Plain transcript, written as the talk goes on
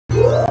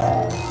Go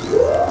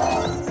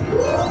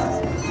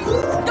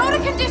to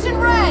condition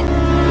red!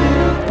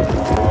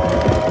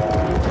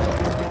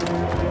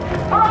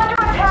 We're under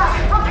attack!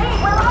 Repeat,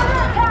 we're under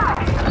attack!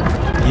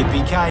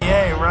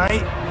 Yippee-ki-yay,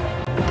 right?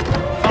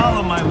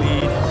 Follow my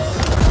lead.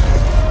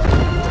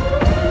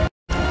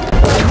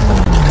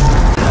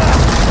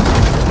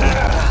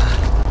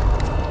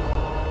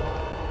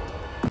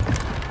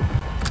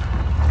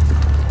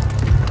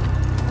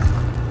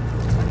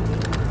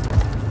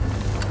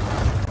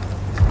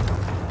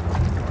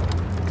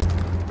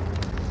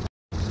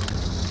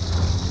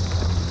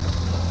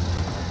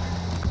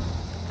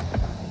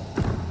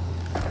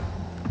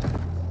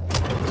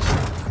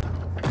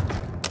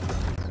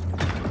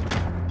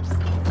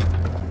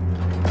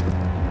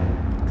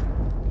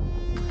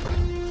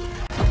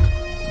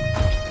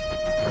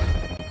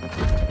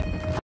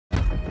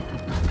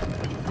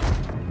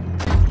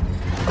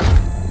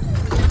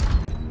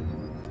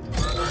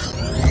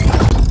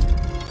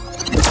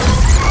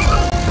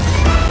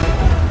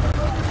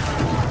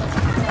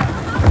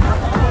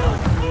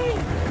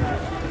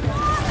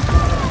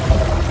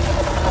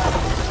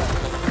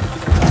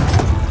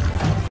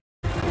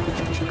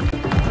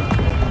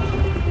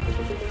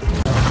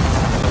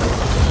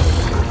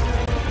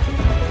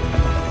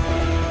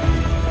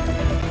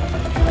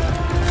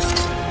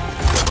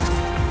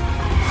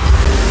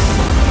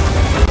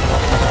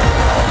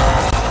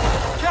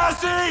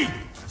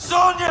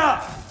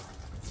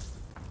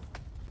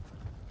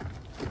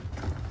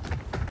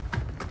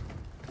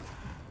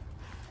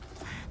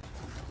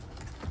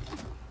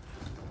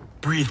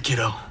 Breathe,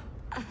 kiddo.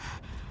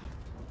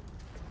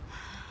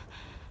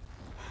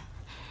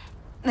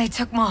 They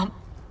took Mom.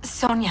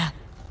 Sonia.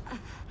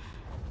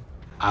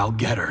 I'll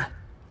get her.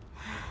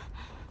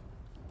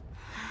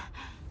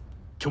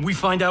 Can we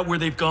find out where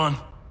they've gone?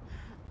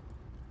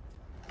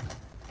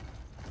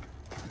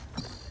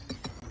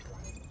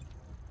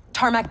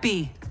 Tarmac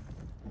B.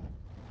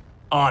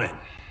 On it.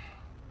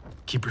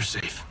 Keep her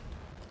safe.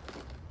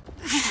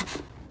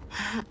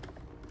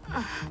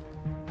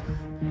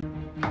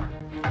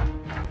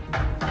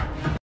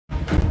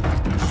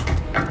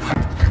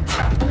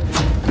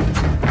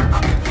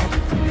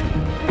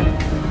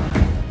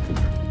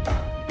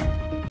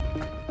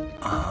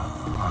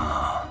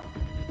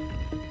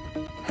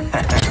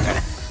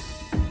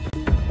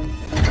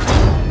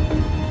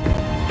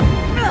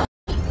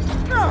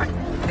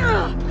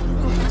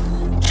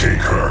 Take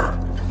her.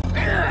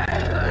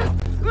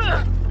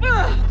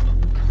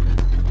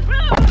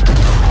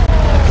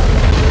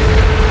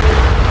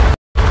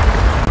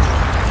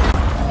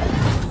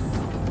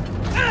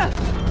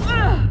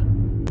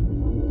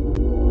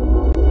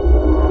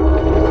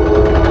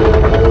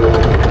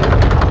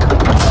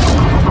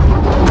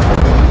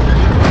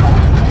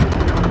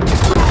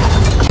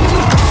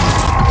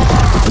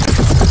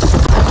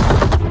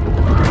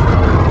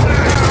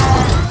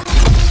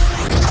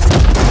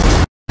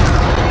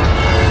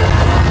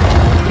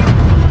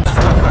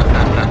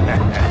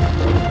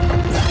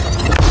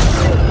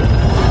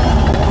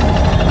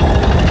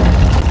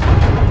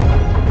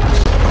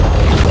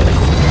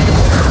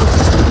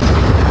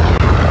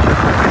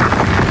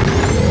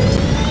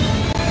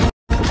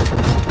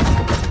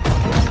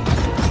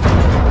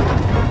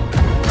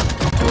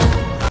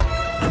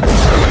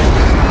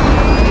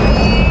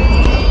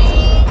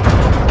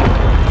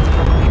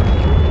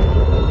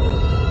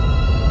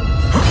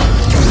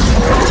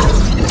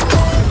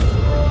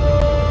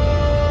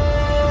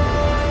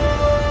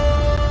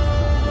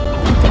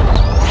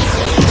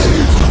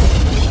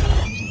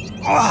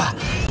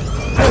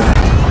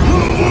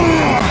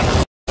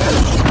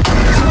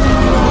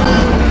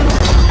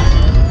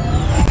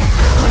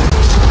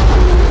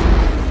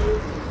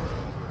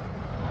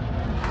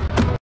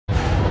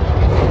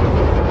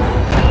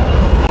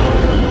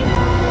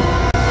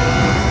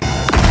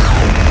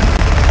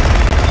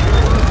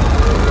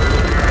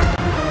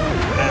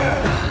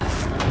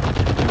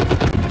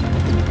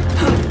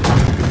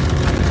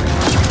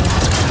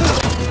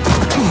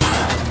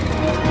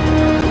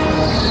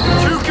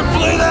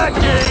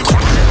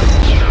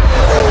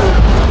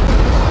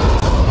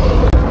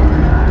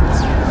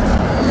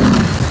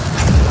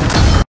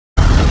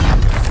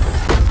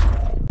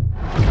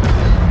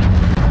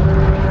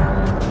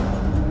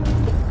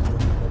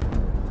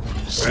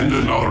 Send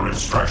another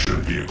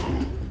extraction vehicle.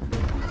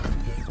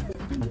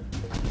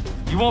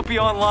 You won't be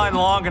online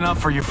long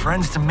enough for your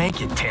friends to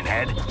make it,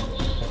 Tinhead.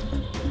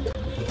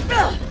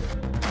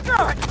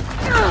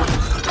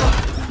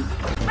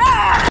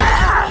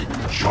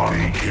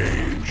 Johnny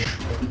Cage.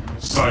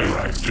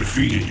 Cyrax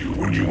defeated you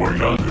when you were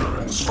younger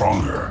and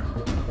stronger.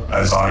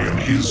 As I am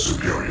his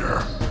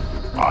superior,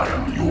 I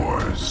am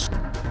yours.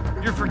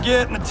 You're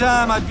forgetting the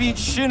time I beat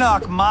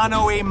Shinnok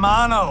mano a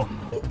mano.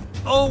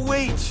 Oh,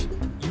 wait.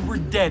 You were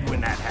dead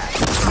when that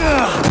happened.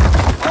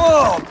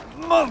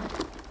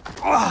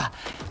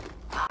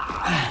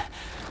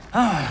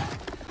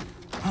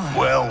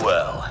 Well,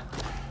 well.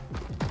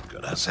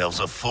 Got ourselves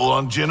a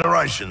full-on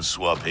generation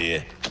swap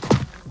here.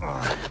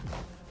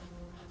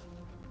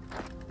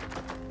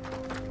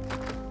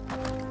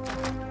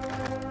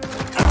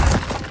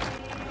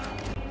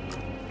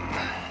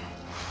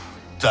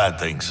 Don't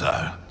think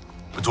so.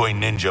 Between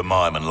Ninja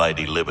Mime and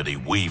Lady Liberty,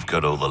 we've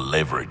got all the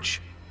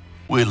leverage.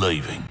 We're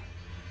leaving.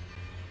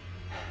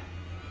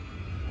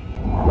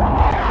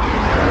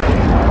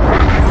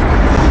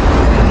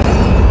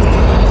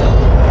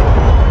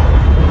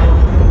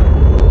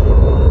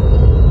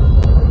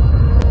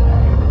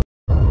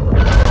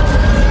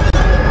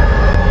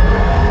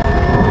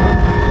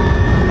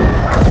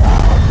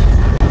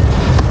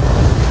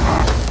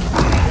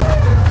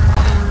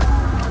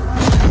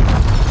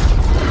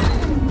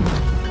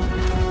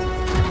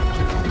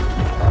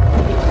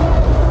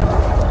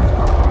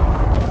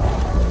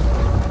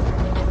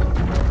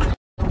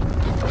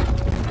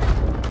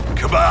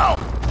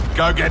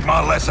 Go get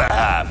my lesser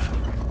half.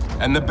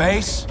 And the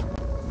base?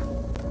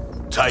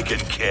 Taken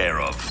care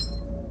of.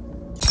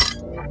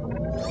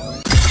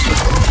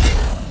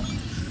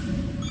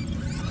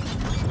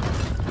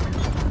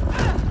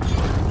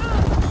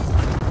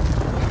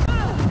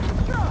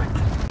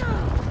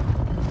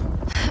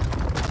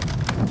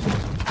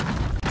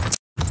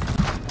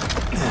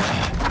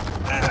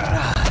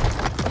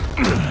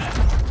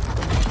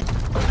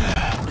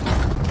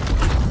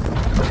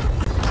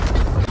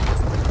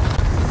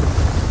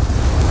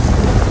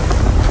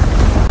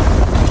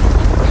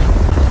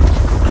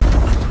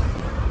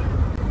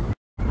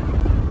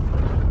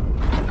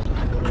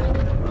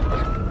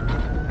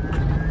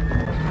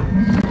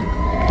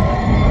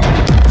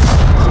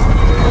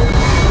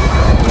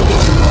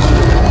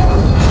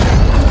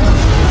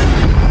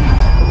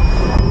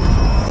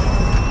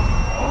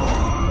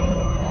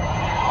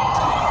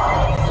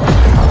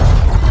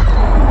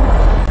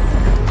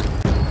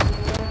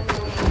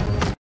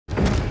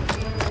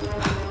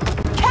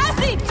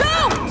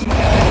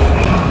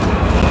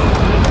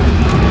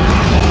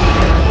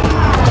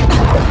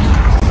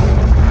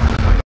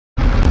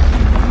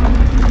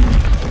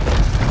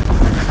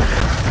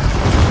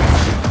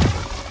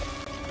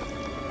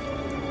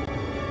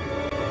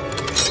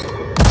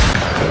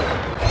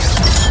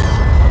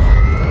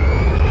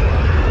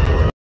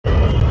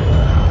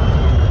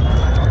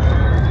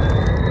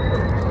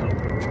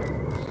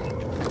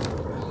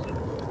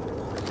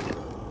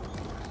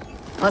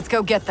 Let's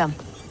go get them.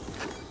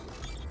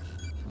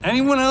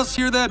 Anyone else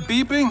hear that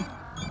beeping?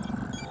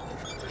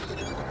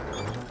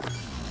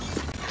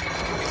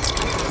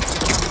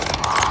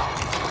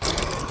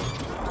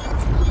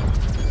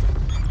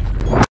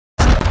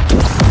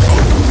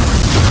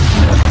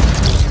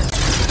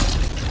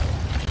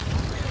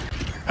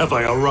 Have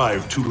I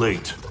arrived too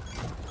late?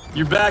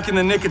 You're back in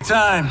the nick of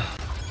time.